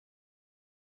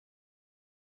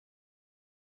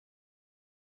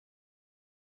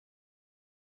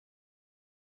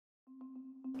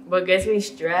What gets me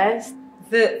stressed?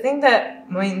 The thing that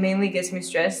mainly gets me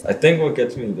stressed. I think what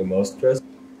gets me the most stressed.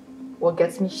 What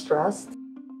gets me stressed?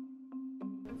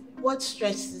 What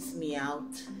stresses me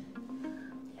out?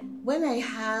 When I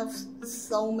have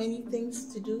so many things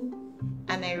to do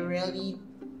and I really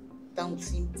don't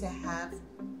seem to have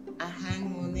a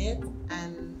hang on it,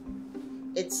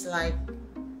 and it's like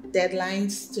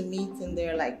deadlines to meet and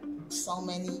they're like so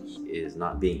many. Is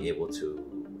not being able to,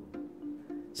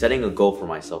 setting a goal for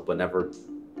myself but never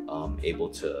able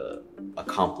to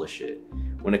accomplish it.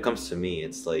 When it comes to me,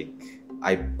 it's like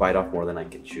I bite off more than I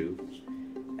can chew,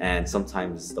 and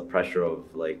sometimes the pressure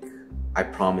of like I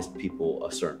promised people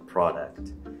a certain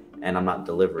product and I'm not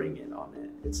delivering it on it.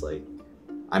 It's like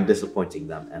I'm disappointing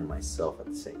them and myself at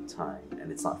the same time,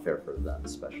 and it's not fair for them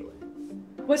especially.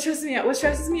 What stresses me out? What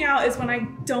stresses me out is when I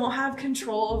don't have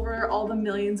control over all the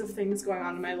millions of things going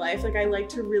on in my life. Like I like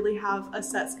to really have a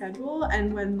set schedule,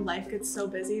 and when life gets so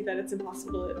busy that it's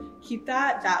impossible to keep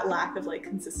that lack of like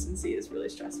consistency is really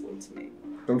stressful to me.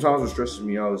 Sometimes what stresses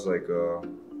me out is like how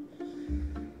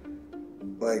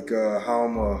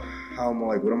I'm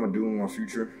like what I'm gonna do in my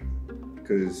future,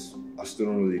 because I still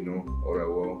don't really know all that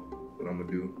well what I'm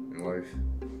gonna do in life.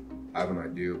 I have an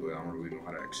idea, but I don't really know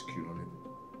how to execute on it.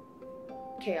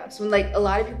 Chaos. When like a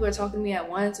lot of people are talking to me at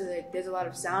once, or like there's a lot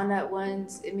of sound at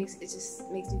once, it just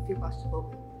makes me feel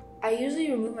claustrophobic. I usually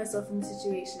remove myself from the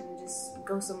situation and just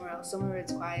go somewhere else, somewhere where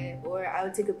it's quiet, or I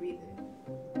would take a breather.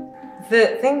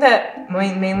 The thing that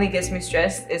mainly gets me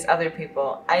stressed is other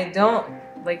people. I don't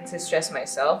like to stress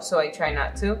myself, so I try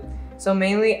not to. So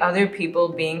mainly other people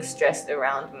being stressed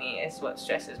around me is what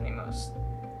stresses me most.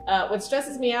 What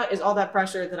stresses me out is all that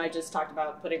pressure that I just talked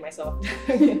about putting myself.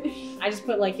 I just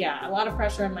put like, yeah, a lot of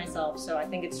pressure on myself. So I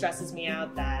think it stresses me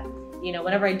out that, you know,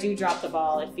 whenever I do drop the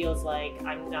ball, it feels like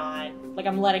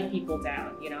I'm letting people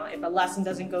down. You know, if a lesson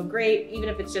doesn't go great, even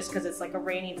if it's just because it's like a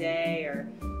rainy day, or,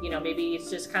 you know, maybe it's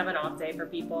just kind of an off day for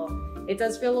people, it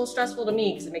does feel a little stressful to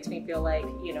me because it makes me feel like,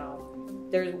 you know,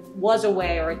 there was a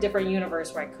way or a different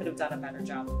universe where I could have done a better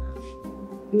job than that.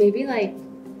 Maybe like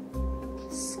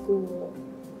school.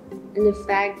 And the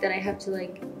fact that I have to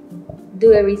like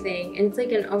do everything, and it's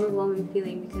like an overwhelming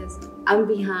feeling because I'm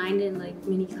behind in like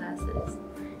many classes,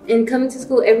 and coming to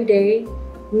school every day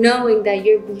knowing that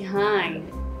you're behind,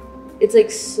 it's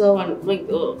like so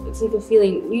it's like a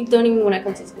feeling you don't even want to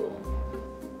come to school.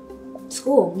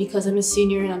 Because I'm a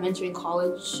senior and I'm entering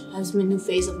college as my new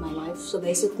phase of my life. So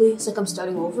basically it's like I'm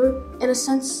starting over in a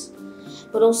sense,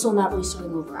 but also not really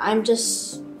starting over. I'm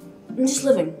just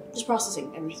living, just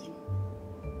processing everything.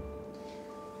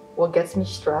 What gets me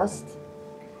stressed?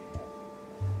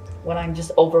 When I'm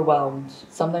just overwhelmed.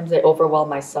 Sometimes I overwhelm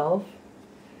myself.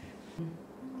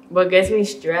 What gets me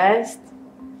stressed?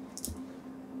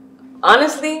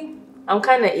 Honestly, I'm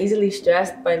kind of easily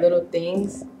stressed by little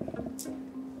things.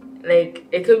 Like,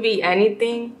 it could be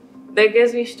anything that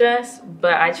gets me stressed,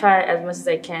 but I try as much as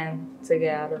I can to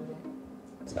get out of it.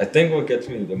 I think what gets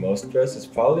me the most stressed is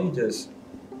probably just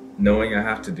knowing I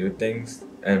have to do things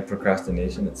and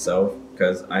procrastination itself,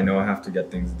 because I know I have to get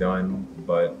things done,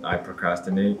 but I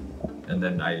procrastinate, and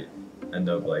then I end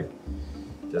up like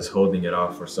just holding it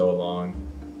off for so long,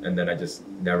 and then I just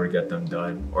never get them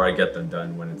done, or I get them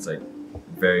done when it's like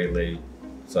very late.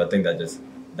 So I think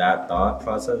that thought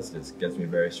process just gets me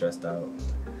very stressed out.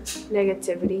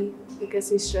 Negativity. What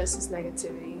gets me stressed is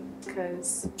negativity,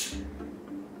 because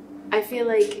I feel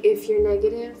like if you're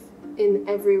negative in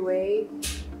every way,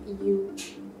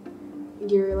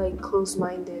 you're like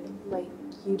closed-minded. Like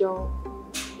you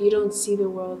don't see the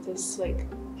world as like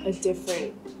a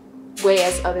different way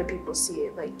as other people see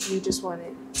it. Like you just want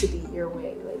it to be your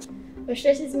way. Like what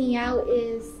stresses me out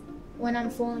is when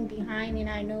I'm falling behind and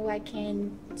I know I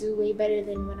can do way better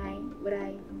than what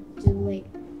I do. Like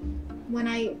when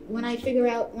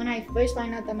I first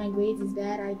find out that my grades is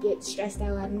bad, I get stressed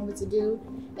out. I don't know what to do.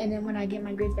 And then when I get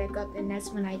my grades back up, then that's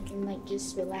when I can like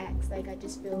just relax. Like I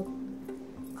just feel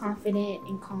confident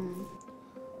and calm.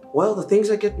 Well, the things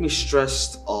that get me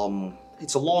stressed,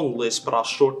 it's a long list, but I'll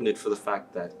shorten it for the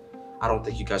fact that I don't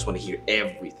think you guys want to hear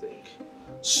everything.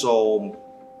 So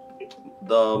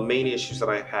the main issues that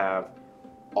I have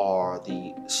are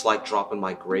the slight drop in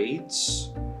my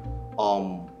grades,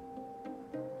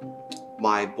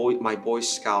 my Boy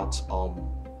Scout,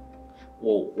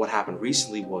 well, what happened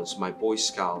recently was my Boy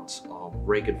Scout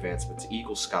rank advancement to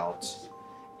Eagle Scout,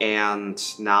 and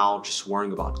now just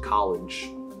worrying about college.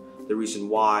 The reason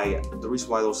why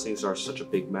those things are such a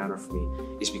big matter for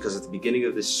me is because at the beginning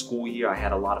of this school year I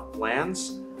had a lot of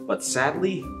plans, but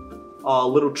sadly a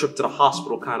little trip to the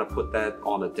hospital kind of put that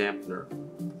on a dampener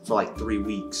for like 3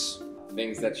 weeks.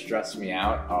 Things that stress me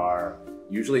out are,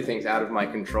 usually things out of my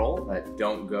control that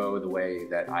don't go the way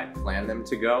that I plan them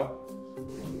to go.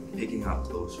 Picking out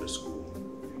clothes for school.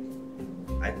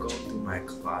 I go through my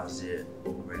closet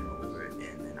over and over, and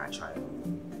then I try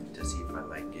to see if I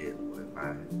like it or if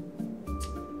I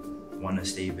want to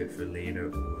save it for later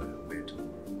or wear tomorrow.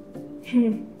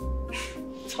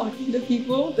 Talking to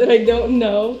people that I don't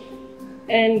know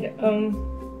and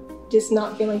just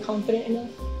not feeling confident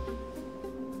enough.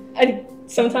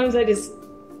 Sometimes I just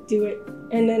do it,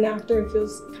 and then after it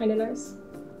feels kind of nice.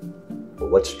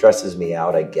 What stresses me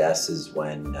out, I guess, is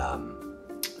when,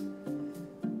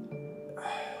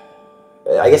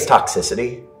 I guess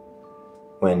toxicity.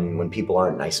 When people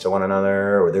aren't nice to one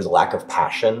another, or there's a lack of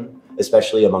passion,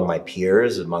 especially among my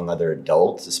peers, among other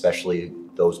adults, especially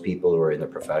those people who are in the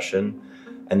profession,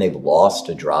 and they've lost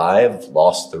a drive,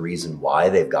 lost the reason why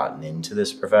they've gotten into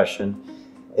this profession.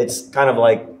 It's kind of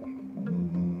like,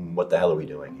 what the hell are we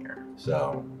doing here?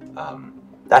 So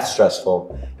that's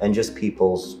stressful, and just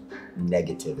people's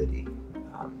negativity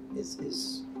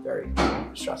is very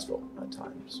stressful at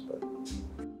times. But